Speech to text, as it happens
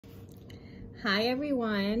Hi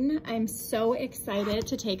everyone, I'm so excited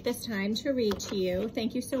to take this time to read to you.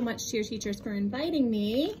 Thank you so much to your teachers for inviting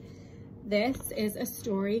me. This is a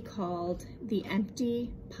story called The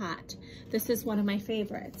Empty Pot. This is one of my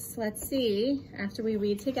favorites. Let's see, after we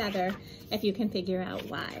read together, if you can figure out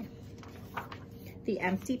why. The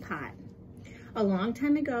Empty Pot. A long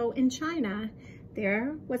time ago in China,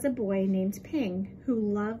 there was a boy named Ping who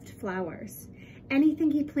loved flowers.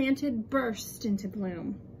 Anything he planted burst into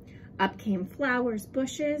bloom. Up came flowers,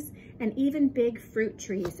 bushes, and even big fruit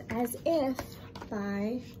trees, as if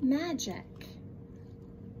by magic.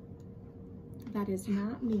 That is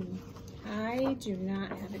not me. I do not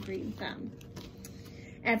have a green thumb.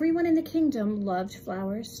 Everyone in the kingdom loved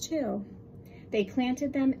flowers too. They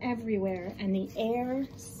planted them everywhere, and the air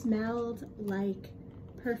smelled like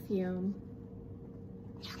perfume.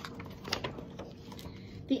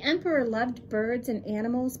 The emperor loved birds and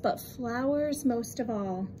animals, but flowers most of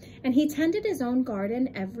all, and he tended his own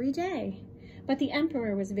garden every day. But the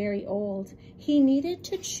emperor was very old. He needed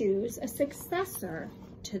to choose a successor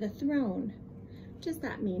to the throne. What does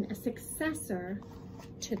that mean, a successor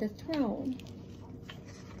to the throne?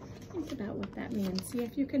 Think about what that means. See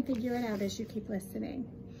if you can figure it out as you keep listening.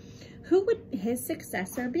 Who would his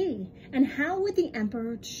successor be, and how would the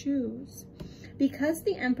emperor choose? Because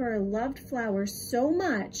the emperor loved flowers so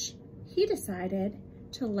much, he decided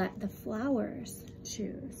to let the flowers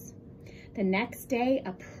choose. The next day,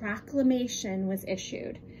 a proclamation was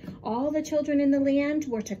issued. All the children in the land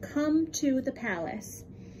were to come to the palace.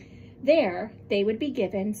 There, they would be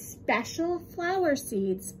given special flower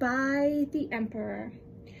seeds by the emperor.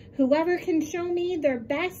 Whoever can show me their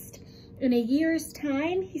best in a year's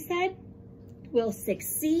time, he said, will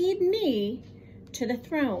succeed me to the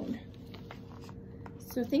throne.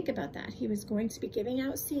 So think about that. He was going to be giving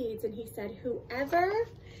out seeds, and he said, whoever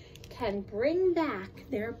can bring back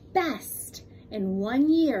their best in 1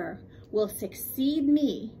 year will succeed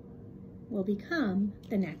me, will become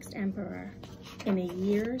the next emperor in a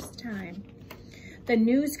year's time. The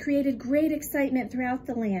news created great excitement throughout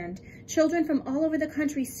the land. Children from all over the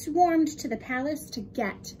country swarmed to the palace to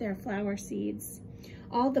get their flower seeds.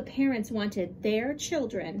 All the parents wanted their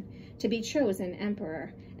children to be chosen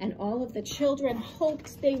emperor, and all of the children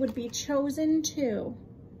hoped they would be chosen too.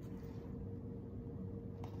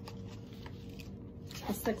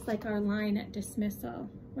 This looks like our line at dismissal,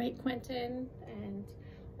 right, Quentin? And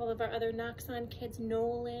all of our other Knocks On Kids,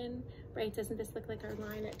 Nolan, right? Doesn't this look like our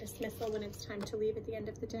line at dismissal when it's time to leave at the end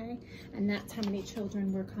of the day? And that's how many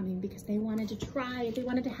children were coming because they wanted to try, they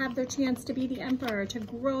wanted to have their chance to be the emperor, to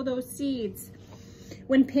grow those seeds.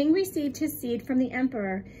 When Ping received his seed from the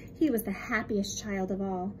emperor, he was the happiest child of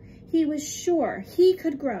all. He was sure he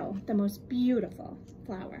could grow the most beautiful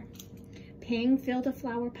flower. Ping filled a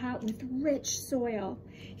flower pot with rich soil.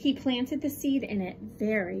 He planted the seed in it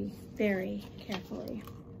very, very carefully.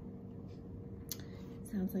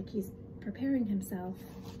 Sounds like he's preparing himself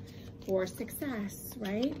for success,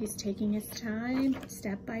 right? He's taking his time,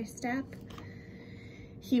 step by step.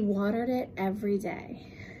 He watered it every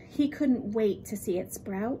day. He couldn't wait to see it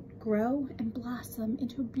sprout, grow, and blossom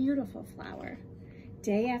into a beautiful flower.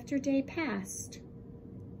 Day after day passed,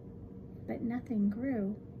 but nothing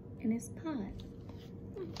grew in his pot.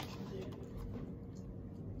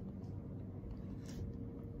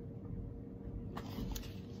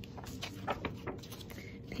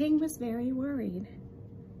 Ping was very worried.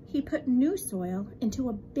 He put new soil into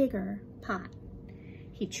a bigger pot.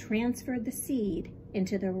 He transferred the seed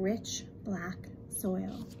into the rich black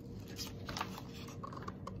soil.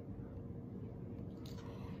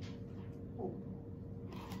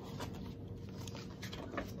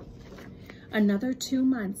 Another 2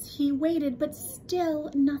 months, he waited, but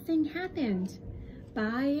still nothing happened.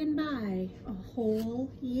 By and by, a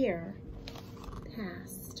whole year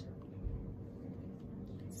passed.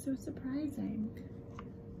 It's so surprising.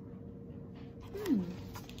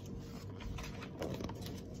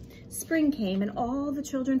 Spring came, and all the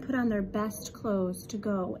children put on their best clothes to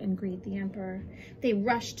go and greet the emperor. They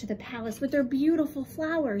rushed to the palace with their beautiful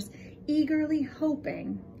flowers, eagerly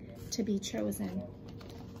hoping to be chosen.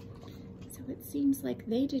 So it seems like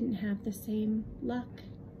they didn't have the same luck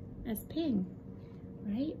as Ping,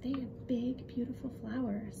 right? They have big, beautiful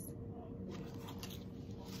flowers.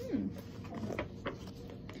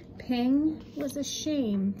 Ping was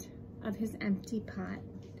ashamed of his empty pot.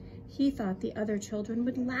 He thought the other children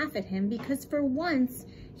would laugh at him because for once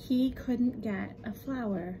he couldn't get a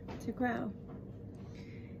flower to grow.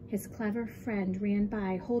 His clever friend ran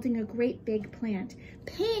by holding a great big plant.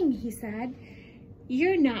 Ping, he said,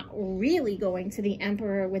 you're not really going to the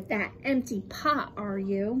emperor with that empty pot, are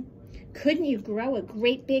you? Couldn't you grow a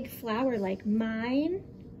great big flower like mine?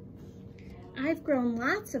 I've grown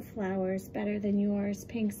lots of flowers better than yours,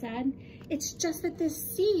 Ping said. It's just that this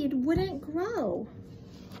seed wouldn't grow.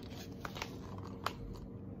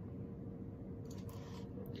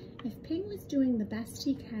 If Ping was doing the best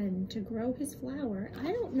he can to grow his flower,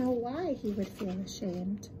 I don't know why he would feel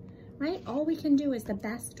ashamed, right? All we can do is the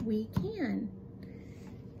best we can.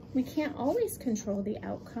 We can't always control the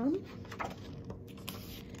outcome.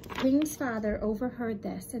 Ping's father overheard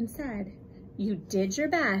this and said, "You did your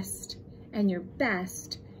best, and your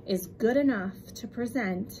best is good enough to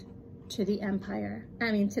present to the emperor."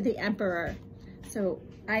 So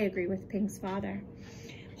I agree with Ping's father.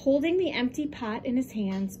 Holding the empty pot in his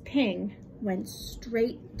hands, Ping went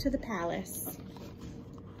straight to the palace.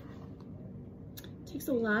 It takes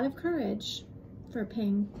a lot of courage for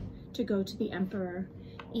Ping to go to the emperor,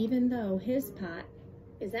 even though his pot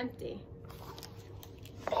is empty.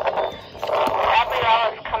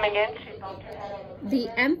 Gabrielle is coming in. The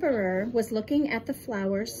emperor was looking at the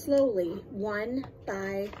flowers slowly, one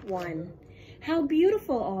by one. How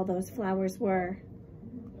beautiful all those flowers were.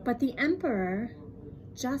 But the emperor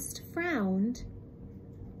just frowned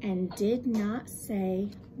and did not say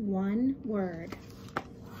one word.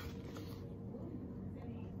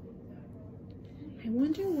 I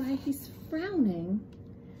wonder why he's frowning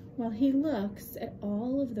while he looks at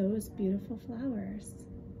all of those beautiful flowers.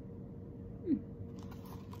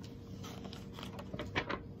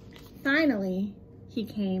 Finally, he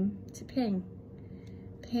came to Ping.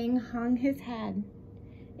 Ping hung his head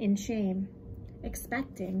in shame,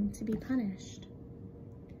 expecting to be punished.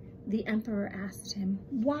 The emperor asked him,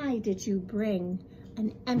 "Why did you bring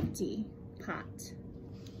an empty pot?"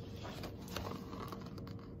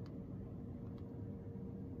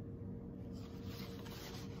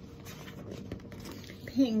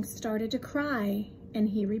 Ping started to cry, and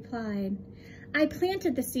he replied, "I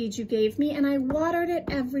planted the seed you gave me and I watered it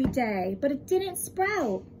every day, but it didn't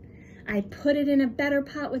sprout. I put it in a better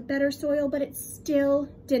pot with better soil, but it still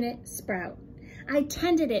didn't sprout. I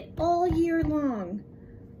tended it all year long,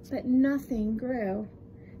 but nothing grew.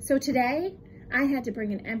 So today I had to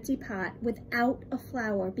bring an empty pot without a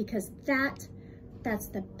flower because that's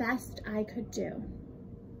the best I could do."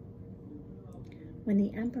 When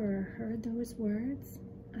the emperor heard those words,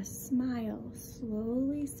 a smile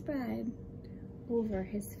slowly spread over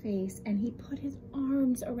his face, and he put his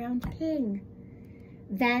arms around Ping.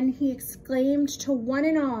 Then he exclaimed to one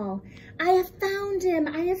and all, "I have found him!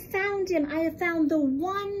 I have found him! I have found the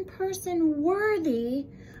one person worthy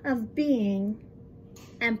of being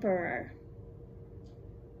emperor."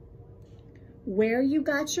 "Where you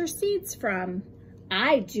got your seeds from,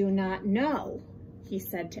 I do not know," he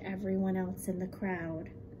said to everyone else in the crowd.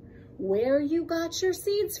 "Where you got your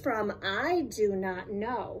seeds from, I do not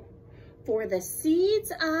know. For the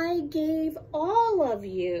seeds I gave all of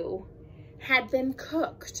you had been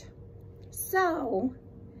cooked, so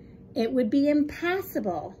it would be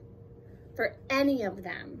impossible for any of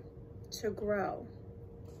them to grow."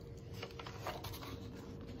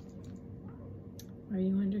 Are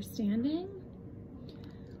you understanding?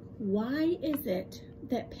 Why is it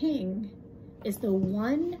that Ping is the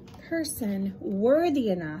one person worthy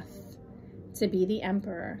enough to be the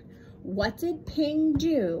emperor? What did Ping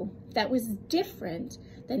do that was different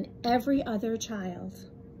than every other child?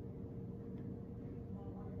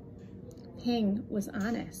 Ping was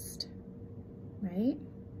honest, right?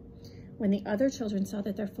 When the other children saw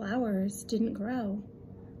that their flowers didn't grow,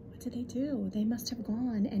 what did they do? They must have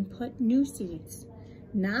gone and put new seeds,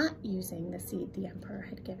 not using the seed the emperor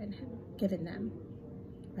had given them,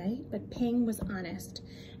 right? But Ping was honest,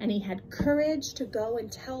 and he had courage to go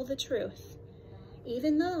and tell the truth,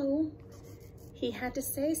 even though he had to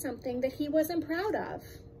say something that he wasn't proud of.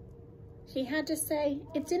 He had to say,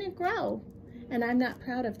 "It didn't grow, and I'm not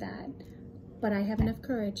proud of that, but I have enough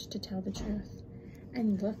courage to tell the truth."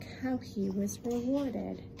 And look how he was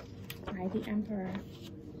rewarded by the emperor.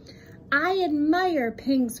 I admire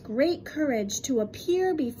Ping's great courage to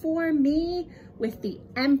appear before me with the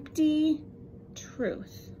empty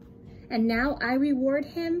truth. And now I reward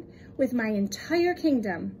him with my entire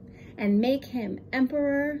kingdom and make him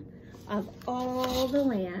emperor of all the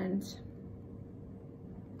land.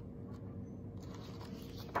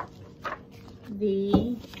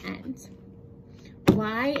 The end.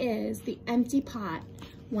 Why is the empty pot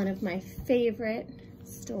one of my favorite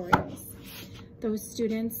stories? Those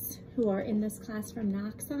students who are in this class from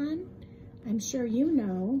Noxon, I'm sure you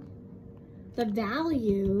know, the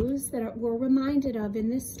values that we're reminded of in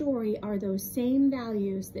this story are those same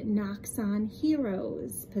values that Noxon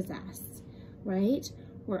heroes possess, right?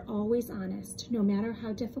 We're always honest. No matter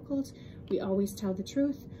how difficult, we always tell the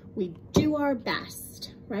truth. We do our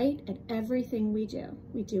best, right? At everything we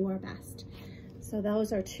do our best. So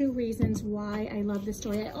those are 2 reasons why I love this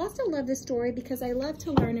story. I also love this story because I love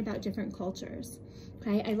to learn about different cultures.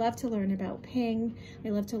 Okay, I love to learn about Ping. I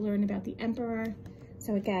love to learn about the Emperor.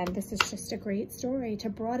 So again, this is just a great story to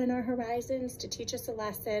broaden our horizons, to teach us a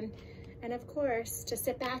lesson, and of course, to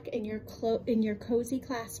sit back in your cozy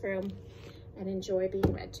classroom and enjoy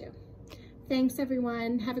being read to. Thanks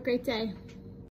everyone. Have a great day.